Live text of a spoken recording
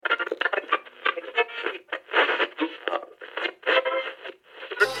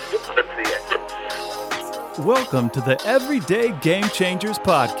Welcome to the Everyday Game Changers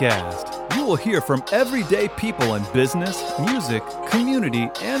podcast. You will hear from everyday people in business, music,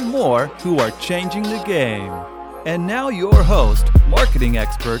 community, and more who are changing the game. And now your host, marketing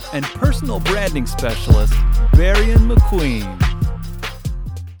expert, and personal branding specialist, Alexander McQueen.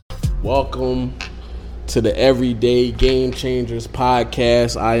 Welcome to the Everyday Game Changers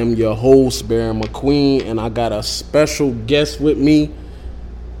podcast. I am your host, Alexander McQueen, and I got a special guest with me.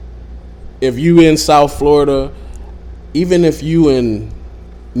 If you in South Florida, even if you in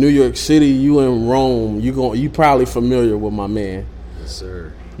New York City, you in Rome, you probably familiar with my man. Yes,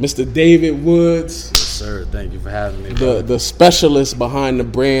 sir. Mr. David Woods. Yes, sir. Thank you for having me, bro. The specialist behind the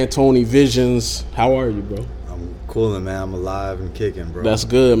brand, Tony Visions. How are you, bro? I'm coolin', man. I'm alive and kicking, bro. That's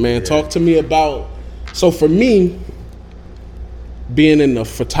good, man. Yeah. Talk to me about... So for me, being in the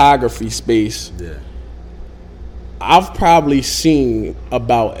photography space... Yeah. I've probably seen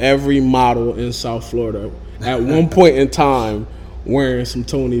about every model in South Florida at one point in time wearing some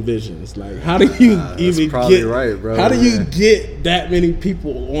Tony Visions. Like, how do you even get? Right, bro. How do you get that many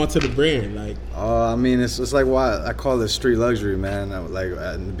people onto the brand? Like, I mean, it's like why I call it street luxury, man. Like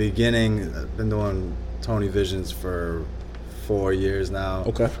in the beginning, I've been doing Tony Visions for 4 years now.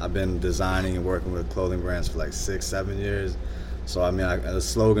 Okay. I've been designing and working with clothing brands for like 6-7 years. So, I mean, the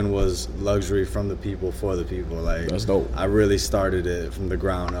slogan was luxury from the people for the people. Like, that's dope. I really started it from the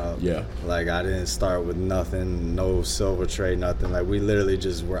ground up. Yeah. Like, I didn't start with nothing, no silver tray, nothing. Like, we literally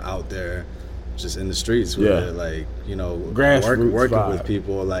just were out there just in the streets with it. Like, you know, working with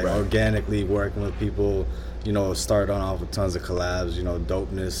people, like organically working with people, you know, starting off with tons of collabs, you know,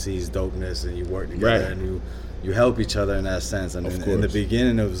 dopeness sees dopeness, and you work together and you help each other in that sense. And in the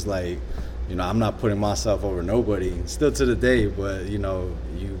beginning, it was like, you know, I'm not putting myself over nobody, still to the day, but, you know,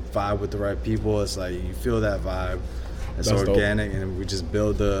 you vibe with the right people. It's like you feel that vibe. It's organic, dope. And we just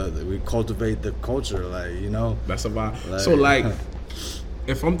we cultivate the culture, like, you know. That's a vibe. Like, so, like,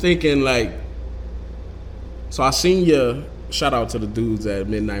 if I'm thinking, like, so I seen your, shout out to the dudes at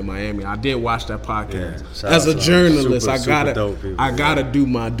Midnight Miami. I did watch that podcast. As a journalist, I gotta do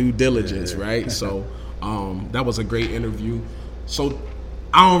my due diligence, right? So, that was a great interview. So,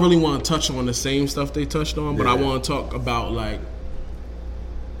 I don't really want to touch on the same stuff they touched on, but I want to talk about, like,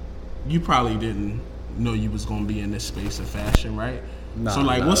 you probably didn't know you was going to be in this space of fashion, right? Nah, so,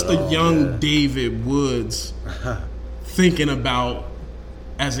 like, what's the young David Woods thinking about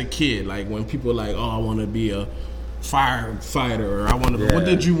as a kid? Like, when people are like, oh, I want to be a firefighter, or I want to. What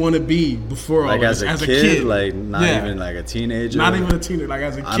did you want to be before all this? As a kid, like not even like a teenager. Not even a teenager, like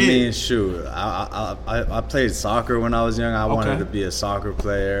as a kid. I mean, shoot, I played soccer when I was young. I wanted to be a soccer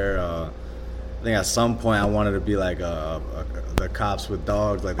player. I think at some point I wanted to be like the cops with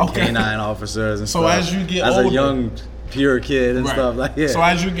dogs, like the canine officers and stuff. So as you get older, as a young pure kid and stuff, like So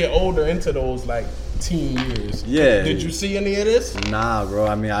as you get older into those like teen years, did you see any of this? Nah, bro.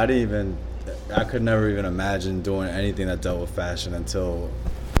 I mean, I could never even imagine doing anything that dealt with fashion until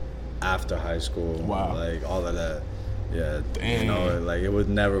after high school. Wow. Like, all of that. Yeah. Damn. You know, like, it would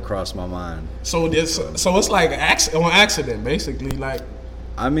never cross my mind. So it's like on accident, basically. Like,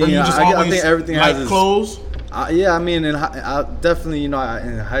 I mean, I think everything like has clothes. Yeah, I mean, I definitely, you know,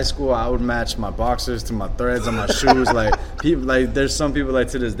 in high school, I would match my boxers to my threads on my shoes. Like, people, like, there's some people, like,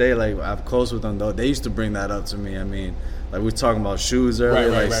 to this day, like, I'm close with them, though. They used to bring that up to me. I mean, like, we were talking about shoes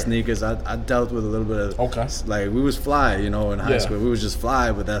earlier, sneakers. I dealt with a little bit of, like, we was fly, you know, in high school. We was just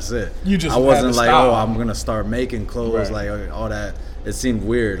fly, but that's it. I wasn't like, I'm going to start making clothes, like, all that. It seemed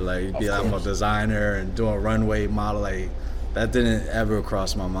weird, like, you'd be like, I'm a designer and doing a runway model, like, that didn't ever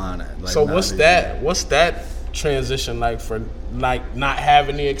cross my mind. Like, so what's that transition like for, like, not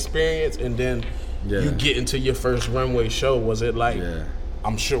having the experience and then you get into your first runway show? Was it like...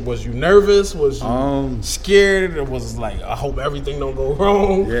 I'm sure, was you nervous? Was you scared? Or was it like, I hope everything don't go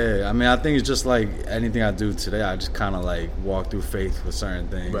wrong? Yeah, I mean, I think it's just like anything I do today, I just kind of like walk through faith with certain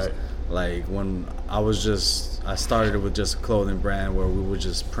things. Right. Like when I started with just a clothing brand where we were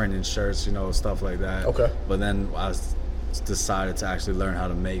just printing shirts, you know, stuff like that. Okay. But then I decided to actually learn how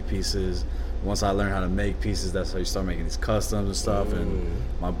to make pieces. Once I learned how to make pieces, that's how you start making these customs and stuff. And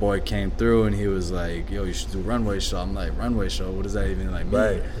my boy came through and he was like, yo, you should do runway show. I'm like, runway show? What does that even like mean?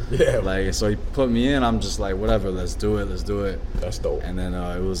 Right. Yeah. Like, so he put me in. I'm just like, whatever, let's do it. That's dope. And then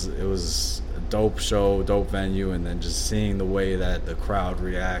it was a dope show, dope venue, and then just seeing the way that the crowd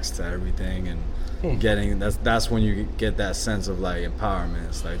reacts to everything and getting, that's when you get that sense of like empowerment.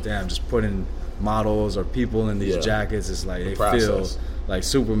 It's like, damn, just putting models or people in these jackets, it's like they feel like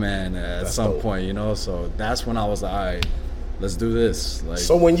Superman at some point, you know. So that's when I was like, all right, let's do this. Like,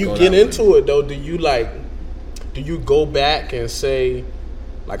 so when you get into it though, do you go back and say,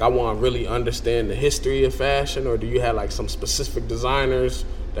 like I want to really understand the history of fashion, or do you have like some specific designers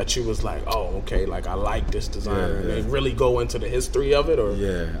that you was like, oh, okay, like I like this designer, and they really go into the history of it? Or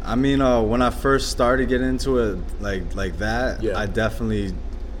I mean, when I first started getting into it like that, I definitely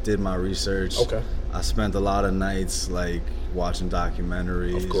did my research. Okay. I spent a lot of nights like watching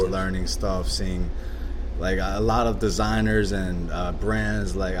documentaries, learning stuff, seeing like a lot of designers and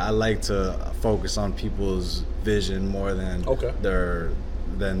brands. Like I like to focus on people's vision more than what their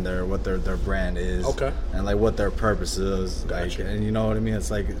brand is, and like what their purpose is. Gotcha. Like, and you know what I mean? It's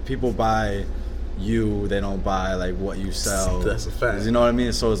like people buy you, they don't buy like what you sell. That's a fact. You know what I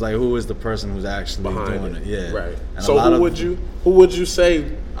mean? So it's like, who is the person who's actually doing it? Yeah, right. And so who would you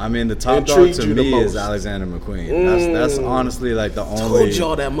say? I mean, the top dog to me is Alexander McQueen. That's honestly like the only. Told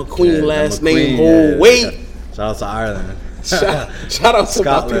y'all that McQueen last name hold weight. Shout out to Ireland. Shout out to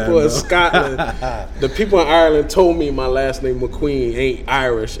my people in Scotland. The people in Ireland told me my last name McQueen ain't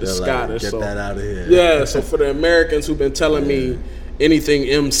Irish, it's Scottish. Get that out of here. Yeah, so for the Americans who've been telling me anything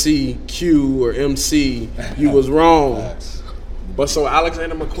MC, Q, or MC, you was wrong. But so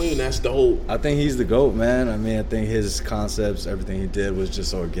Alexander McQueen, that's the whole. I think he's the GOAT, man. I mean, I think his concepts, everything he did was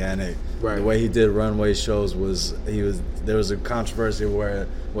just organic. Right. The way he did runway shows there was a controversy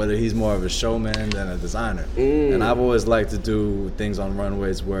whether he's more of a showman than a designer. And I've always liked to do things on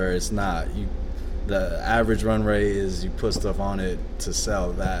runways where it's not the average runway is you put stuff on it to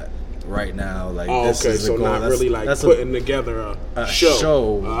sell that right now. Like this is so not really like putting together a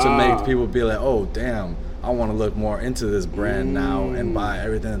show to make people be like, oh damn, I want to look more into this brand now and buy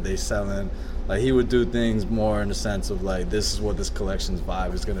everything that they selling. Like he would do things more in the sense of like, this is what this collection's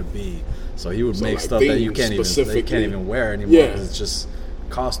vibe is gonna be. So he would make like stuff that you can't even wear anymore because it's just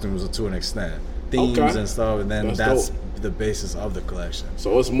costumes to an extent, themes and stuff, and then that's the basis of the collection.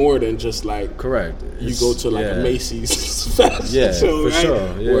 So it's more than just like you go to like a Macy's fashion show, for right?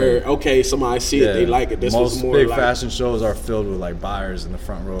 sure. Yeah. Where somebody see it, they like it. This most was more big like, fashion shows are filled with like buyers in the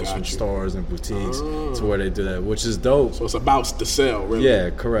front rows from stores and boutiques to where they do that, which is dope. So it's about the sell, really. Yeah,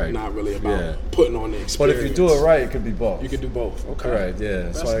 correct. Not really about putting on the experience. But if you do it right, it could be both. You could do both. Okay. Correct. Yeah.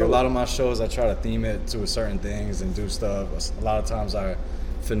 That's so like a lot of my shows, I try to theme it to certain things and do stuff. A lot of times I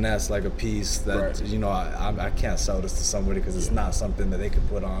finesse like a piece that I can't sell this to somebody because it's not something that they could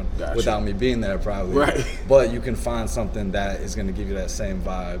put on without me being there probably. Right. But you can find something that is going to give you that same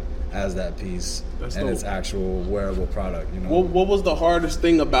vibe as that piece. That's dope. It's actual wearable product. You know. What was the hardest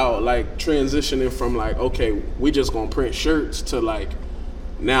thing about like transitioning from like, okay, we just gonna print shirts to like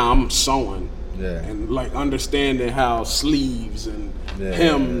now I'm sewing. Yeah. And like understanding how sleeves and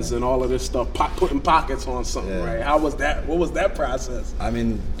hems and all of this stuff, putting pockets on something, right? How was that? What was that process? I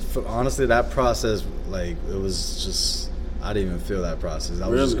mean, honestly, that process, like, it was just, I didn't even feel that process. I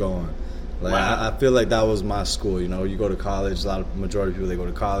was just going. Like, I feel like that was my school, you know? You go to college, majority of people, they go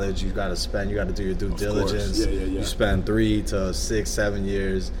to college, you got to do your due diligence. You spend 3 to 6, 7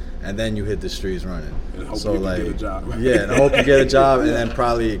 years, and then you hit the streets running. And hope you get a job. Right? Yeah, and hope you get a job, and then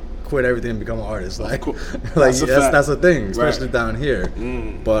probably quit everything and become an artist. Like, that's a thing, especially down here.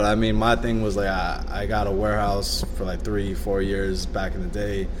 But I mean, my thing was like, I got a warehouse for like 3-4 years back in the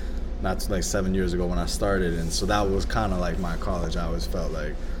day, not like 7 years ago when I started, and so that was kind of like my college. I always felt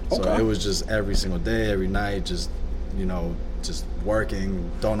like, so it was just every single day, every night, just working.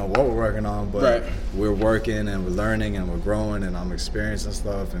 Don't know what we're working on, but we're working and we're learning and we're growing, and I'm experiencing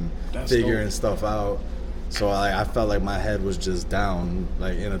stuff and figuring stuff out. So I felt like my head was just down,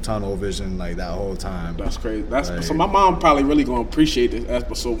 like in a tunnel vision, like that whole time. That's crazy. So my mom probably really gonna appreciate this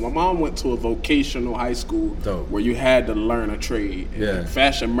episode. My mom went to a vocational high school where you had to learn a trade. And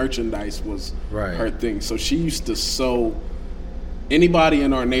fashion merchandise was her thing. So she used to sew. Anybody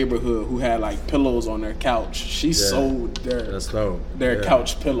in our neighborhood who had like pillows on their couch, she sold their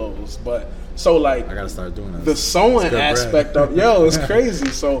couch pillows. But so like I gotta start doing that. The sewing aspect of it's crazy.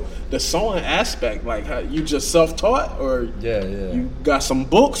 So the sewing aspect, like how you just self-taught, or you got some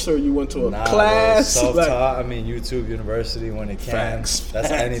books, or you went to a class. Self-taught. I mean, YouTube University when it can. That's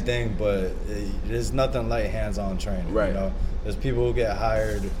anything, but there's nothing like hands-on training. Right. You know, there's people who get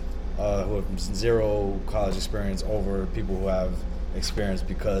hired who have 0 college experience over people who have experience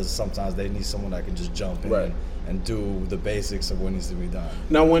because sometimes they need someone that can just jump in and do the basics of what needs to be done.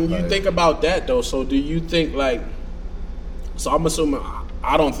 Now, when you think about that, though, so do you think like? So I'm assuming.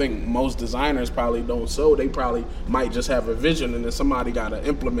 I don't think most designers probably don't sew. They probably might just have a vision, and then somebody got to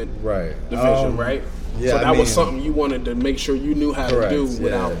implement the vision, right? Yeah. So that was something you wanted to make sure you knew how to do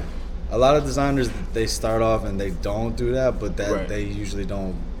without. A lot of designers, they start off and they don't do that, but they usually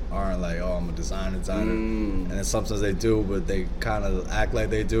don't aren't like, oh, I'm a designer. And then sometimes they do, but they kind of act like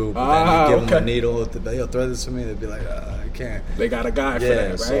they do. But then you give them a needle, they'll thread this for me. They'd be like, I can't. They got a guy for that,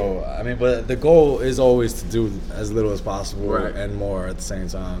 right? So I mean, but the goal is always to do as little as possible and more at the same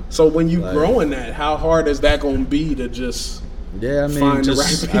time. So when you growing that, how hard is that going to be to just? Yeah, I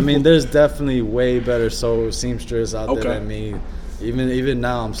mean, there's definitely way better seamstress out there than me. Even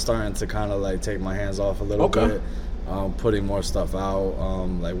now, I'm starting to kind of like take my hands off a little bit. Putting more stuff out.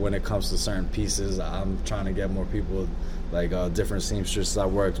 Like when it comes to certain pieces, I'm trying to get more people, like different seamstresses I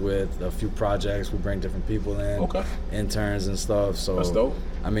worked with, a few projects. We bring different people in, interns and stuff. So that's dope.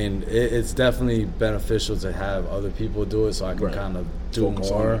 I mean, it's definitely beneficial to have other people do it, so I can kind of do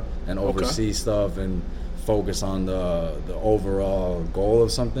more and oversee stuff and focus on the overall goal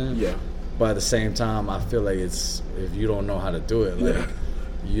of something. Yeah. But at the same time, I feel like it's, if you don't know how to do it, like.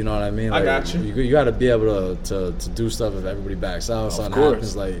 You know what I mean? Like, I got you. You got to be able to do stuff if everybody backs out. Something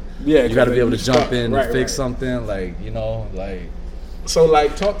happens, like you got to be able to jump in and fix something. Like like. So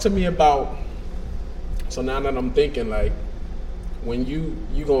like, talk to me about. So now that I'm thinking, like, when you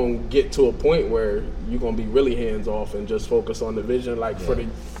gonna get to a point where you gonna be really hands off and just focus on the vision, like for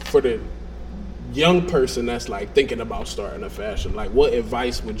the young person that's like thinking about starting a fashion, like what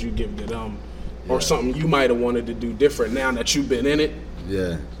advice would you give to them, or something you might have wanted to do different now that you've been in it?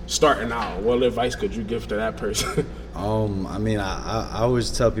 Yeah. Starting out, what advice could you give to that person? I mean, I always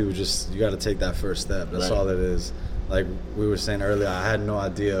tell people, just you got to take that first step. That's all it is. Like we were saying earlier, I had no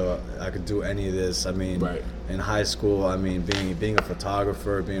idea I could do any of this. I mean, in high school, I mean, being a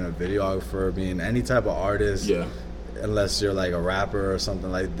photographer, being a videographer, being any type of artist, unless you're like a rapper or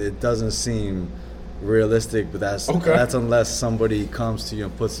something, like it doesn't seem realistic, but that's unless somebody comes to you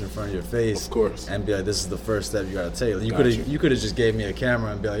and puts it in front of your face, of course, and be like, this is the first step you gotta take. Like, you could have just gave me a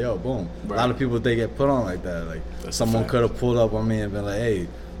camera and be like, yo, boom. A lot of people, they get put on like that. Like that's someone could have pulled up on me and been like, hey,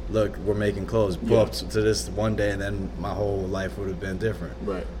 look, we're making clothes. Pull up to this one day, and then my whole life would have been different.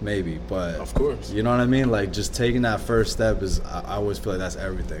 Right. Maybe, but of course, you know what I mean. Like just taking that first step is, I always feel like that's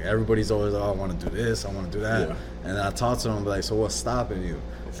everything. Everybody's always like, oh, I want to do this, I want to do that, and then I talk to them and be like, so what's stopping you?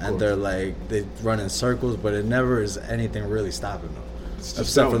 And they're like, they run in circles, but it never is anything really stopping them,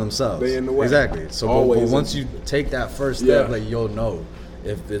 except for themselves. They in the way. Exactly. So but once you take that first step, like you'll know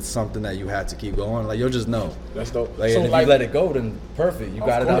if it's something that you have to keep going. Like you'll just know. That's dope. Like, so, and if you let it go, then perfect. You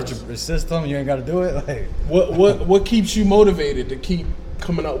got it out your system. You ain't got to do it. Like what keeps you motivated to keep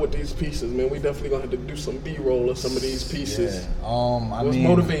coming out with these pieces, man? We definitely gonna have to do some B-roll of some of these pieces. What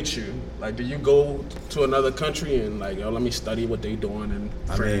motivates you? Like, do you go to another country and like, yo, let me study what they doing in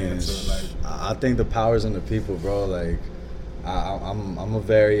France? Or like, I think the power's in the people, bro. Like, I'm a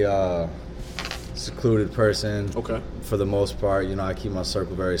very secluded person. For the most part, you know, I keep my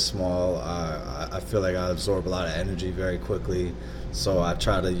circle very small. I feel like I absorb a lot of energy very quickly. So I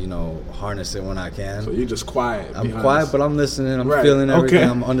try to, you know, harness it when I can. So you're just quiet. I'm quiet, but I'm listening. I'm feeling everything.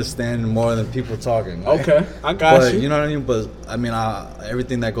 I'm understanding more than people talking. Like, I got you. You know what I mean? But I mean,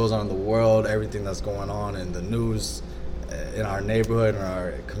 everything that goes on in the world, everything that's going on in the news, in our neighborhood, in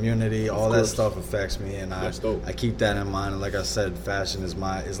our community, all that stuff affects me, and I keep that in mind. And like I said, fashion is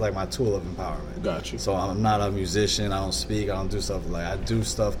like my tool of empowerment. Got you. So I'm not a musician. I don't speak. I don't do stuff like I do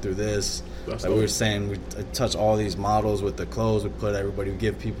stuff through this. Like we were saying, we touch all these models with the clothes. We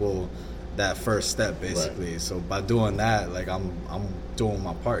give people that first step basically. So by doing that, like I'm doing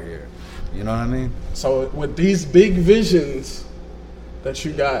my part here. You know what I mean? So with these big visions that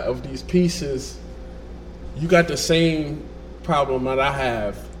you got of these pieces, you got the same problem that I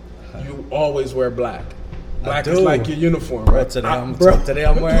have. You always wear black. Black is like your uniform, right? Today I'm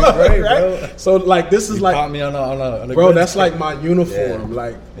wearing gray, bro. So like this is like, caught me on a bro. That's like my uniform,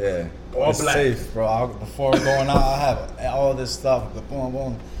 like all it's black. Safe, bro. Before going out, I have all this stuff. Boom,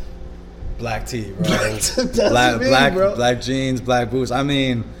 boom. Black tee, bro. Black jeans, black boots. I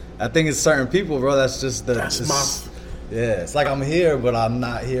mean, I think it's certain people, bro. That's just yeah, it's like I'm here, but I'm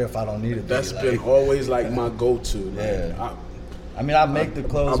not here if I don't need it. That's been always like my go-to. Like, I mean, I make the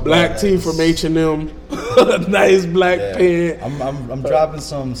clothes. A black tee from H&M, nice black pant. I'm dropping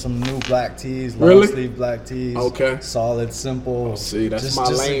some new black tees, long sleeve black tees. Solid, simple. See, that's my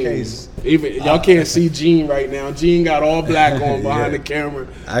lane. Even y'all can't see Gene right now. Gene got all black on behind the camera.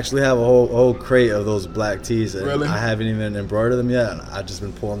 I actually have a whole crate of those black tees. And I haven't even embroidered them yet. And I've just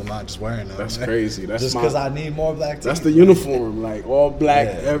been pulling them out, just wearing them. That's crazy. That's just because I need more black tees. That's the uniform, like all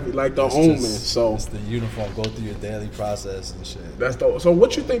black, like the Omen. So it's the uniform. Go through your daily process and shit. That's dope. So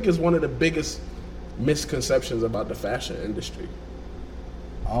what you think is one of the biggest misconceptions about the fashion industry?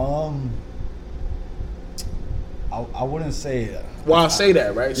 I wouldn't say that. Well, I'll say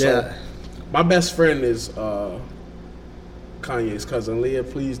that, right? So my best friend is Kanye's cousin. Leah,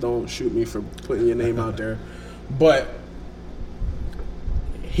 please don't shoot me for putting your name out there. But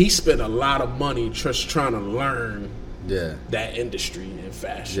he spent a lot of money just trying to learn that industry in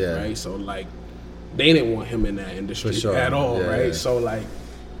fashion, right? So, like, they didn't want him in that industry at all, right? So, like,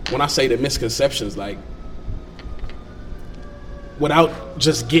 when I say the misconceptions, like, without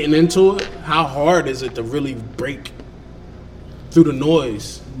just getting into it, how hard is it to really break through the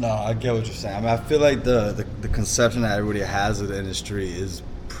noise? No, I get what you're saying. I mean, I feel like the conception that everybody has of the industry is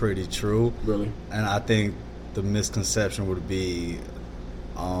pretty true. Really? And I think the misconception would be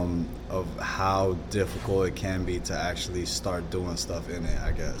of how difficult it can be to actually start doing stuff in it,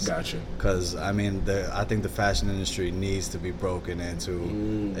 I guess. Gotcha. Because, I mean, I think the fashion industry needs to be broken into.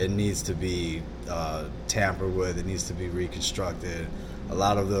 It needs to be tampered with. It needs to be reconstructed. A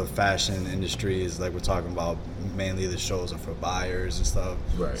lot of the fashion industries, like we're talking about, mainly the shows are for buyers and stuff.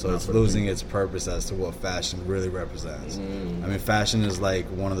 Right. So it's losing its purpose as to what fashion really represents. I mean, fashion is like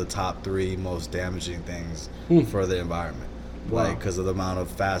one of the top 3 most damaging things for the environment. Wow. Like, because of the amount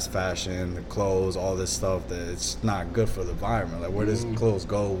of fast fashion, the clothes, all this stuff, that it's not good for the environment. Like, where does clothes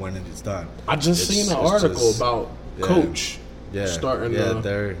go when it's done? I just seen an article about Coach starting.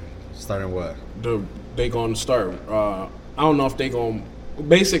 They're starting what? They gonna start. I don't know if they gonna.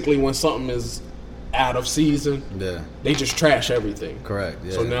 Basically, when something is out of season, they just trash everything. Correct.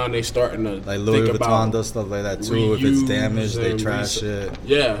 Yeah. So now they starting to like Louis think Vuitton about does stuff like that too. If it's damaged, they trash it.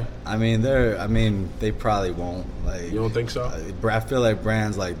 Yeah. I mean, they probably won't. Like, you don't think so? I feel like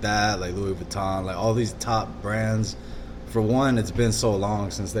brands like that, like Louis Vuitton, like all these top brands. For one, it's been so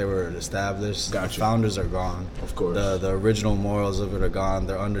long since they were established. Gotcha. The founders are gone. Of course. The original morals of it are gone.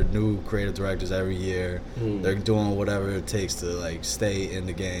 They're under new creative directors every year. They're doing whatever it takes to, like, stay in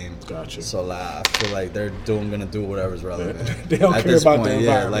the game. Gotcha. So, like, I feel like they're gonna do whatever's relevant. They don't care about the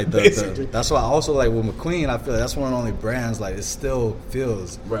environment. Like that's why I also, like, with McQueen, I feel like that's one of the only brands, like, it still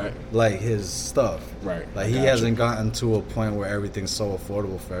feels like his stuff. Right. Like, he hasn't gotten to a point where everything's so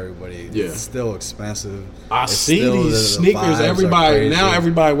affordable for everybody. Yeah. It's still expensive. I see these sneakers.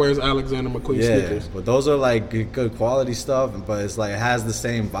 Everybody wears Alexander McQueen sneakers. But those are like good quality stuff. But it's like, it has the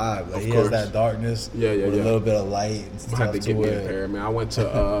same vibe. Like, he has that darkness with a little bit of light and stuff. I had to get me a pair, man. I went to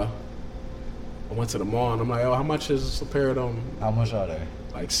the mall and I'm like, how much is a pair of them? How much are they?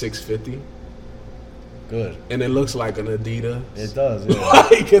 Like $650. Good. And it looks like an Adidas. It does, yeah.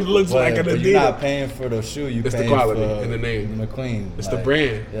 Like, it looks like an Adidas. But you're not paying for the shoe. It's the quality and the name. McQueen. It's the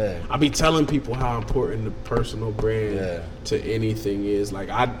brand. Yeah. I be telling people how important the personal brand to anything is. Like,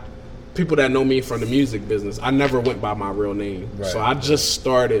 people that know me from the music business, I never went by my real name. Right. So I just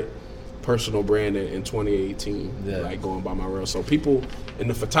started personal branding in 2018, like going by my real. So people in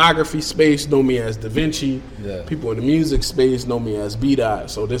the photography space know me as Da Vinci. People in the music space know me as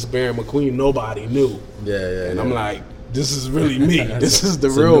B-Dot. So this Baron McQueen, nobody knew. And I'm like, this is really me. This is the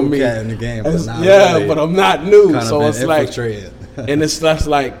real me. Cat in the game, but but I'm not new. So it's like, and it's just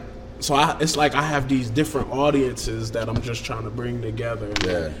like, so it's like I have these different audiences that I'm just trying to bring together.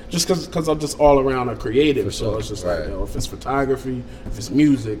 Just because I'm just all around a creative. So it's just like, if it's photography, if it's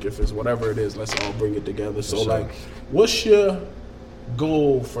music, if it's whatever it is, let's all bring it together. So like, what's your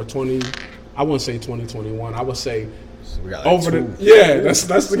goal for I wouldn't say 2021. I would say we got like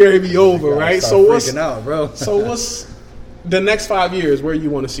that's the game be over, right? So what's out, bro? So what's the next 5 years? Where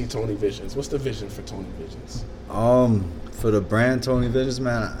you want to see Tony Visions? What's the vision for Tony Visions? For the brand Tony Visions,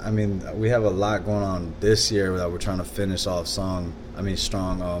 man, I mean, we have a lot going on this year that we're trying to finish off strong,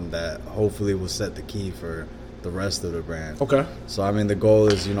 that hopefully will set the key for the rest of the brand. Okay. So, I mean, the goal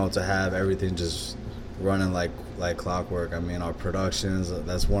is, to have everything just running like clockwork. I mean, our productions,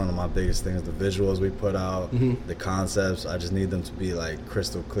 that's one of my biggest things. The visuals we put out, the concepts, I just need them to be, like,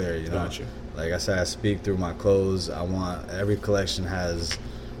 crystal clear, Gotcha. Like I said, I speak through my clothes. I want every collection has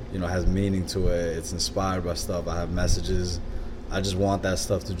meaning to it. It's inspired by stuff. I have messages. I just want that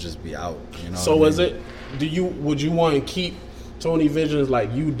stuff to just be out. So would you want to keep Tony Visions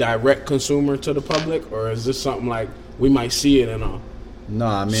like you direct consumer to the public, or is this something like we might see it in a No,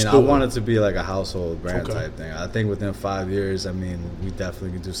 I mean, store? I want it to be like a household brand type thing. I think within 5 years, I mean, we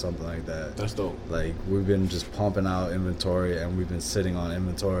definitely can do something like that. That's dope. Like, we've been just pumping out inventory, and we've been sitting on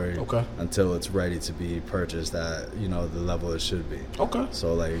inventory until it's ready to be purchased at, the level it should be. Okay.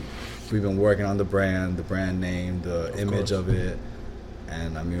 So, like, we've been working on the brand name, the image of it.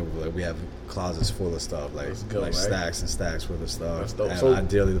 And I mean, like, we have closets full of stuff, like stacks and stacks worth of stuff. That's dope. And so,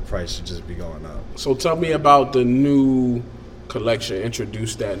 ideally, the price should just be going up. So tell me about the new collection.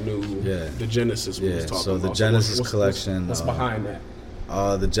 Introduce that new, the Genesis. We was talking so the about. Genesis collection. What's behind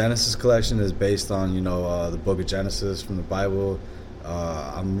that? The Genesis collection is based on the Book of Genesis from the Bible.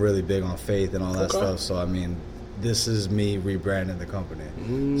 I'm really big on faith and all that stuff. So I mean, this is me rebranding the company.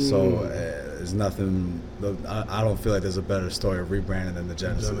 So it's nothing. I don't feel like there's a better story of rebranding than the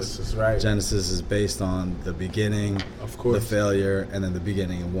Genesis. Right. Genesis is based on the beginning, of course, the failure, and then the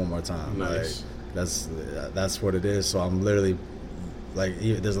beginning and one more time. Nice. Like, that's what it is. So I'm literally like,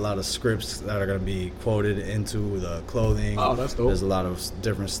 there's a lot of scripts that are going to be quoted into the clothing. Oh, that's dope. There's a lot of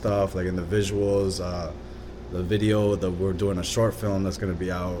different stuff, like in the visuals, the video. We're doing a short film that's going to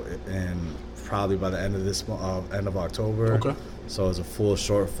be out in probably by the end of this end of October. Okay. So it's a full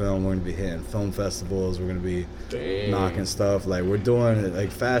short film. We're going to be hitting film festivals. We're going to be knocking stuff. Like, we're doing,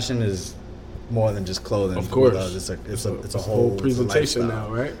 like, fashion is more than just clothing. Of course. It's a whole presentation now,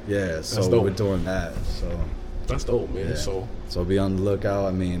 right? Yeah, so we're doing that. So that's dope, man. Yeah. So be on the lookout.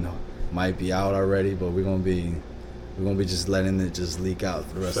 I mean, might be out already, but we're gonna be just letting it just leak out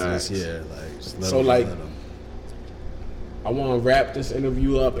for the rest of this year. Like, just let them. I want to wrap this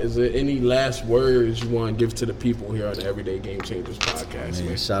interview up. Is there any last words you want to give to the people here on the Everyday Game Changers podcast?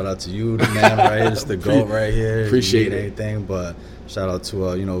 Man, shout out to you, the man right here. It's the GOAT right here. Appreciate it. Anything, but shout out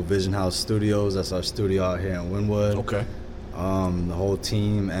to Vision House Studios. That's our studio out here in Wynwood. Okay. The whole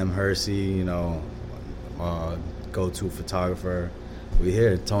team, M. Hersey, go-to photographer. We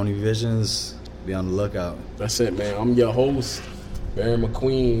here, Tony Visions. Be on the lookout. That's it, man. I'm your host, Barry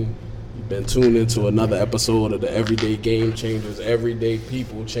McQueen. You've been tuned into another episode of the Everyday Game Changers, everyday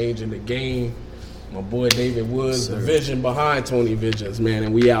people changing the game. My boy David Woods, the vision behind Tony Visions, man,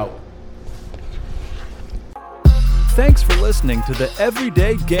 and we out. Thanks for listening to the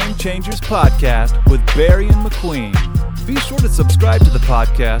Everyday Game Changers podcast with Barry and McQueen. Be sure to subscribe to the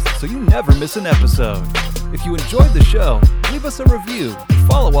podcast so you never miss an episode. If you enjoyed the show, leave us a review.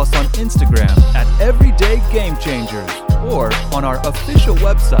 Follow us on Instagram at Everyday Game Changers or on our official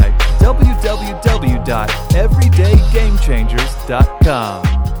website,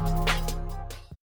 www.everydaygamechangers.com.